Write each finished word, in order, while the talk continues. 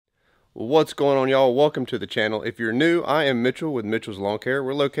What's going on, y'all? Welcome to the channel. If you're new, I am Mitchell with Mitchell's Lawn Care.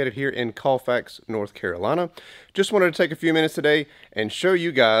 We're located here in Colfax, North Carolina. Just wanted to take a few minutes today and show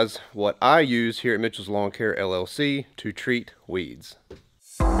you guys what I use here at Mitchell's Lawn Care LLC to treat weeds.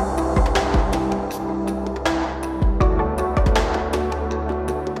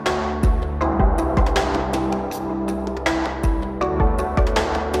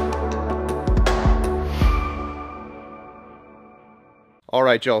 All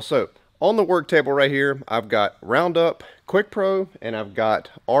right, y'all, so on the work table right here, I've got Roundup Quick Pro and I've got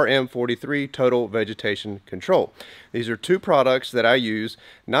RM43 Total Vegetation Control. These are two products that I use,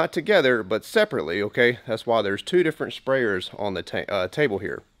 not together, but separately, okay? That's why there's two different sprayers on the table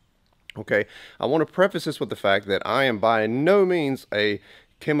here. Okay, I want to preface this with the fact that I am by no means a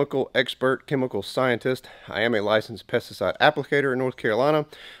chemical expert, chemical scientist. I am a licensed pesticide applicator in North Carolina.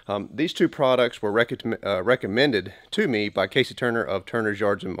 These two products were recommended to me by Casey Turner of Turner's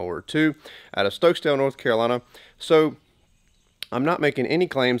Yards and Mower 2 out of Stokesdale, North Carolina. So I'm not making any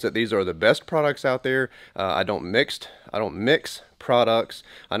claims that these are the best products out there. I don't mix products.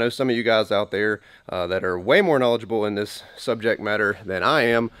 I know some of you guys out there that are way more knowledgeable in this subject matter than I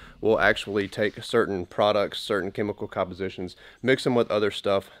am will actually take certain products, certain chemical compositions, mix them with other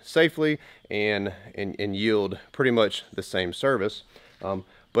stuff safely and yield pretty much the same service.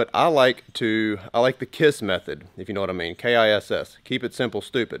 But I like the KISS method, if you know what I mean, K-I-S-S. Keep it simple,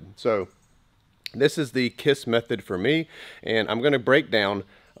 stupid. So this is the KISS method for me, and I'm going to break down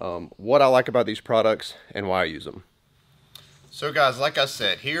what I like about these products and why I use them. So guys, like I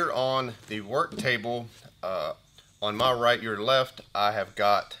said, here on the work table, on my right, your left, I have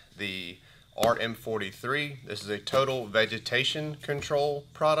got the RM43. This is a total vegetation control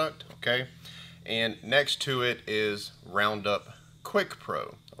product, okay? And next to it is Roundup Quick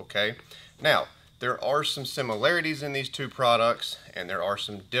Pro, okay? Now, there are some similarities in these two products and there are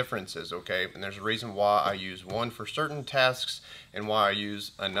some differences, okay? And there's a reason why I use one for certain tasks and why I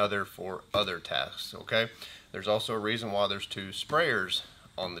use another for other tasks, okay? There's also a reason why there's two sprayers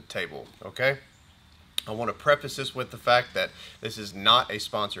on the table, okay? I want to preface this with the fact that this is not a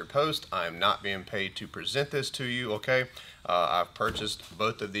sponsored post. I am not being paid to present this to you, okay? I've purchased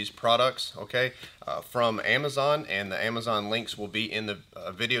both of these products, okay, from Amazon, and the Amazon links will be in the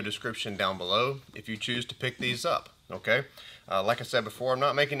video description down below if you choose to pick these up, okay? Like I said before, I'm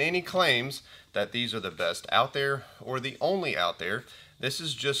not making any claims that these are the best out there or the only out there. This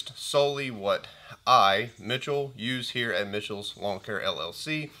is just solely what I, Mitchell, use here at Mitchell's Lawn Care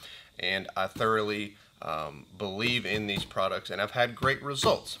LLC, and I thoroughly believe in these products and I've had great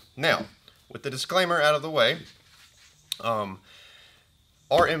results. Now, with the disclaimer out of the way,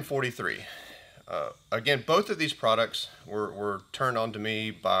 RM43. Again, both of these products were turned on to me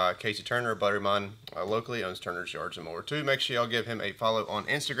by Casey Turner, a buddy of mine locally, owns Turner's Yards and Mower 2. Make sure y'all give him a follow on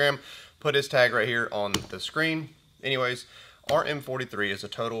Instagram. Put his tag right here on the screen. Anyways, RM43 is a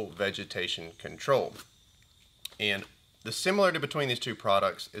total vegetation control. And the similarity between these two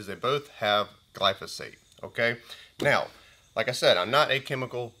products is they both have glyphosate, okay? Now, like I said, I'm not a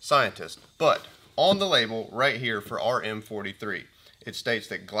chemical scientist, but on the label right here for RM43, it states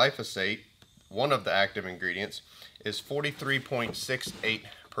that glyphosate, one of the active ingredients, is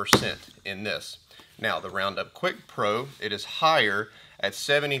 43.68% in this. Now, the Roundup Quick Pro, it is higher at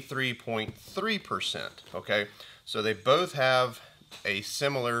 73.3%, okay? So they both have a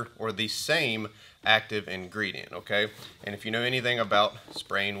similar or the same active ingredient, okay? And if you know anything about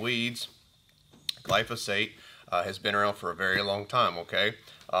spraying weeds, glyphosate has been around for a very long time, okay?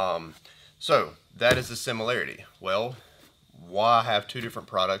 So that is the similarity. Well, why have two different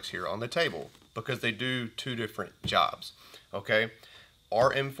products here on the table? Because they do two different jobs, okay?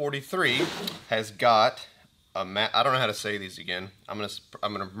 RM43 has got I don't know how to say these again. I'm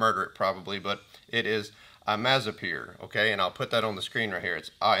gonna murder it probably, but it is imazapyr, okay? And I'll put that on the screen right here. It's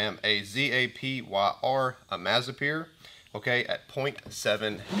I-M-A-Z-A-P-Y-R, imazapyr, okay, at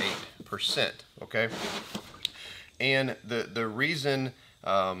 0.78%, okay? And the reason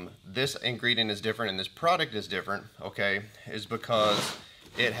this ingredient is different and this product is different, okay, is because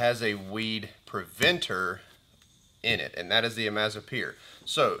it has a weed preventer in it, and that is the imazapyr.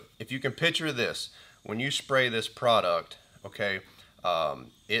 So if you can picture this, when you spray this product, okay,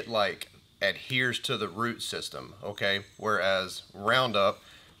 it like adheres to the root system, okay, whereas Roundup,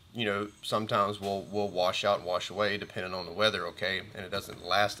 you know, sometimes will wash out and wash away depending on the weather, okay, and it doesn't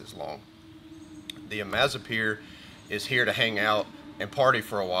last as long. The imazapyr is here to hang out and party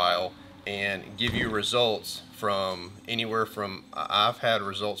for a while and give you results from anywhere from, I've had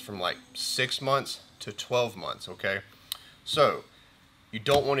results from like 6 months to 12 months, okay? So you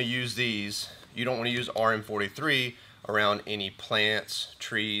don't want to use these, you don't want to use RM43 around any plants,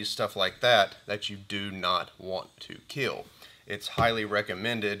 trees, stuff like that that you do not want to kill. It's highly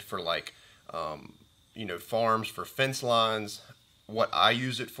recommended for like you know, farms, for fence lines. What I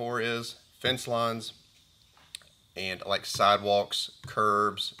use it for is fence lines and like sidewalks,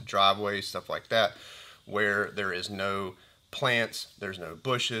 curbs, driveways, stuff like that, where there is no plants, there's no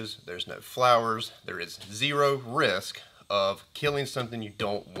bushes, there's no flowers, there is zero risk of killing something you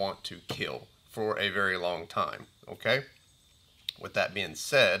don't want to kill for a very long time. Okay, with that being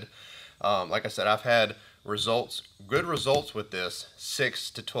said, like I said, I've had results, good results with this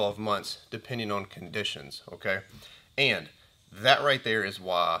 6 to 12 months depending on conditions. Okay, and that right there is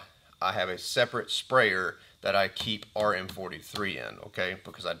why I have a separate sprayer that I keep RM43 in. Okay,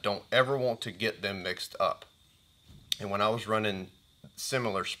 because I don't ever want to get them mixed up. And when I was running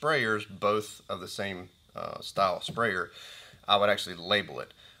similar sprayers, both of the same style sprayer, I would actually label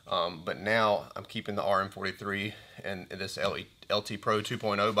it. But now I'm keeping the RM43 and this LT Pro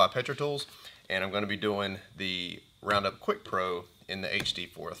 2.0 by PetroTools, and I'm going to be doing the Roundup Quick Pro in the HD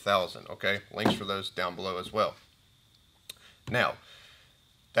 4000. Okay, links for those down below as well. Now,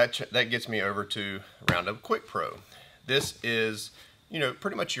 that gets me over to Roundup Quick Pro. This is, you know,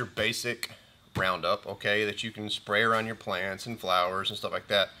 pretty much your basic Roundup, okay, that you can spray around your plants and flowers and stuff like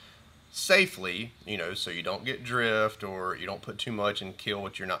that safely, you know, so you don't get drift or you don't put too much and kill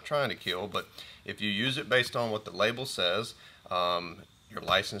what you're not trying to kill. But if you use it based on what the label says, you're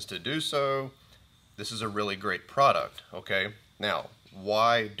licensed to do so. This is a really great product. Okay, now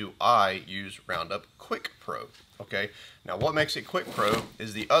why do I use Roundup Quick Pro? Okay, now what makes it Quick Pro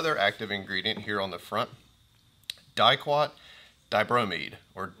is the other active ingredient here on the front, diquat dibromide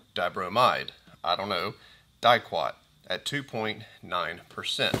or dibromide, I don't know, diquat at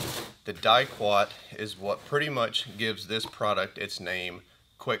 2.9%. The diquat is what pretty much gives this product its name,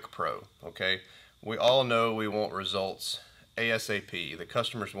 Quick Pro. Okay, we all know we want results ASAP. The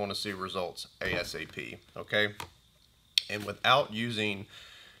customers want to see results ASAP. Okay, and without using,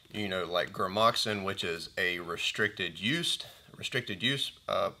 you know, like gramoxin, which is a restricted use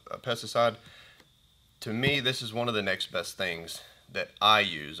pesticide, to me this is one of the next best things that I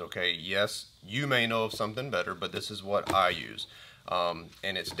use. Okay, yes, you may know of something better, but this is what I use,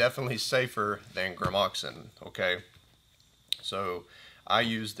 and it's definitely safer than gramoxin. Okay, so I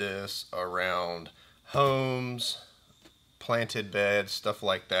use this around homes, planted beds, stuff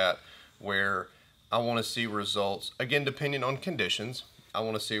like that, where I want to see results, again depending on conditions. I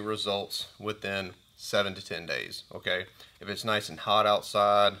want to see results within 7 to 10 days. Okay, if it's nice and hot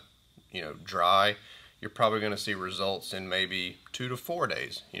outside, you know, dry, you're probably going to see results in maybe 2 to 4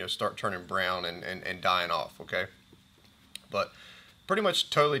 days, you know, start turning brown and dying off. Okay, but pretty much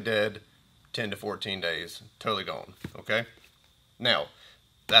totally dead 10 to 14 days, totally gone. Okay, now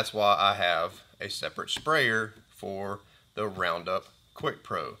that's why I have a separate sprayer for the Roundup Quick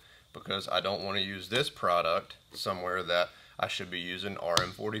Pro, because I don't want to use this product somewhere that I should be using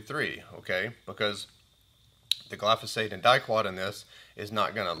RM43. Okay, because the glyphosate and diquat in this is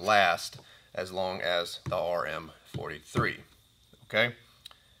not going to last as long as the RM43. Okay,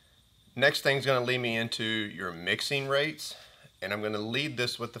 next thing is going to lead me into your mixing rates, and I'm going to lead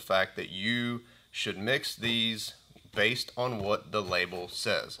this with the fact that you should mix these based on what the label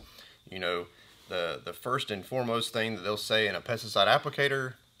says. You know, the first and foremost thing that they'll say in a pesticide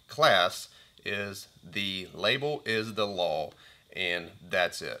applicator class is the label is the law, and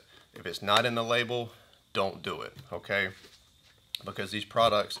that's it. If it's not in the label, don't do it. Okay, because these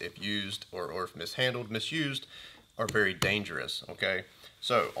products, if used or if mishandled, misused, are very dangerous. Okay,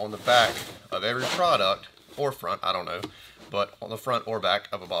 so on the back of every product, or front, I don't know, but on the front or back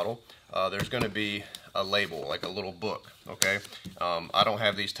of a bottle, there's going to be a label, like a little book. Okay, I don't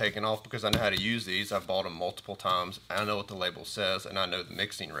have these taken off because I know how to use these. I've bought them multiple times. I know what the label says, and I know the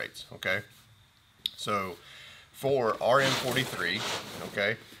mixing rates. Okay, so for RM43,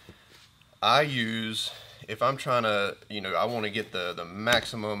 okay, I use, if I'm trying to, you know, I want to get the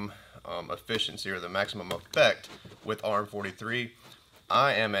maximum efficiency or the maximum effect with RM43,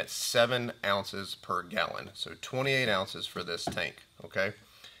 I am at 7 ounces per gallon, so 28 ounces for this tank. Okay,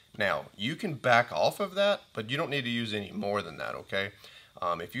 now you can back off of that, but you don't need to use any more than that. Okay,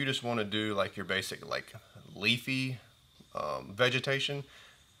 if you just want to do like your basic like leafy vegetation,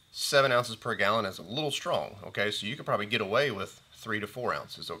 7 ounces per gallon is a little strong. Okay, so you could probably get away with 3 to 4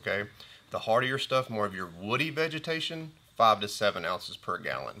 ounces. Okay, the hardier stuff, more of your woody vegetation, 5 to 7 ounces per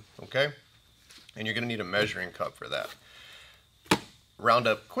gallon. Okay, and you're going to need a measuring cup for that.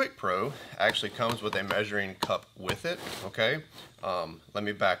 Roundup Quick Pro actually comes with a measuring cup with it. Okay, let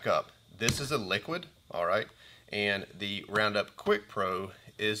me back up. This is a liquid, all right, and the Roundup Quick Pro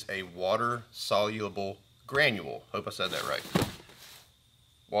is a water soluble granule. Hope I said that right.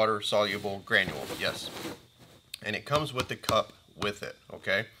 Water soluble granule, yes. And it comes with the cup with it,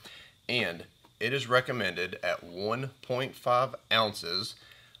 okay? And it is recommended at 1.5 ounces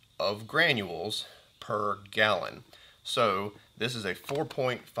of granules per gallon. So this is a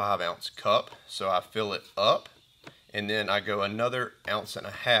 4.5 ounce cup, so I fill it up and then I go another 1.5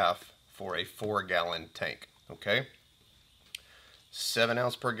 ounces for a 4-gallon tank, okay? 7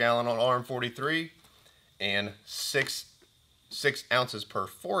 ounces per gallon on RM43 and 6 ounces per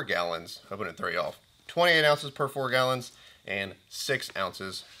 4 gallons. I wouldn't throw you off. 28 ounces per 4 gallons and 6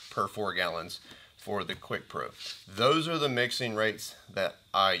 ounces per 4 gallons for the Quick Pro. Those are the mixing rates that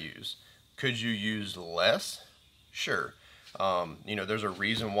I use. Could you use less? Sure. You know, there's a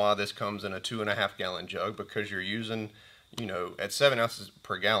reason why this comes in a 2.5 gallon jug, because you're using, you know, at 7 ounces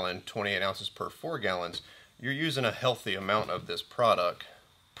per gallon, 28 ounces per 4 gallons, you're using a healthy amount of this product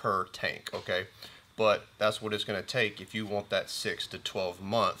per tank, okay? But that's what it's going to take if you want that 6 to 12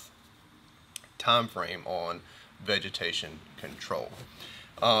 month time frame on vegetation control.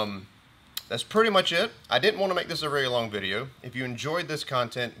 That's pretty much it. I didn't want to make this a very long video. If you enjoyed this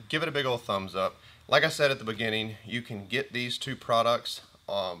content, give it a big old thumbs up. Like I said at the beginning, you can get these two products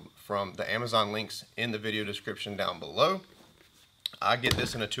from the Amazon links in the video description down below. I get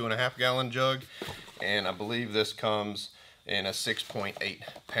this in a 2.5 gallon jug, and I believe this comes in a 6.8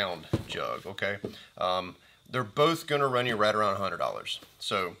 pound jug, okay? They're both gonna run you right around $100.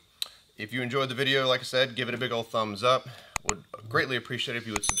 So if you enjoyed the video, like I said, give it a big old thumbs up. Would greatly appreciate it if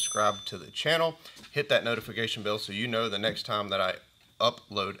you would subscribe to the channel. Hit that notification bell so you know the next time that I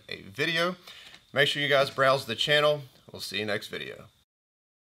upload a video. Make sure you guys browse the channel. We'll see you next video.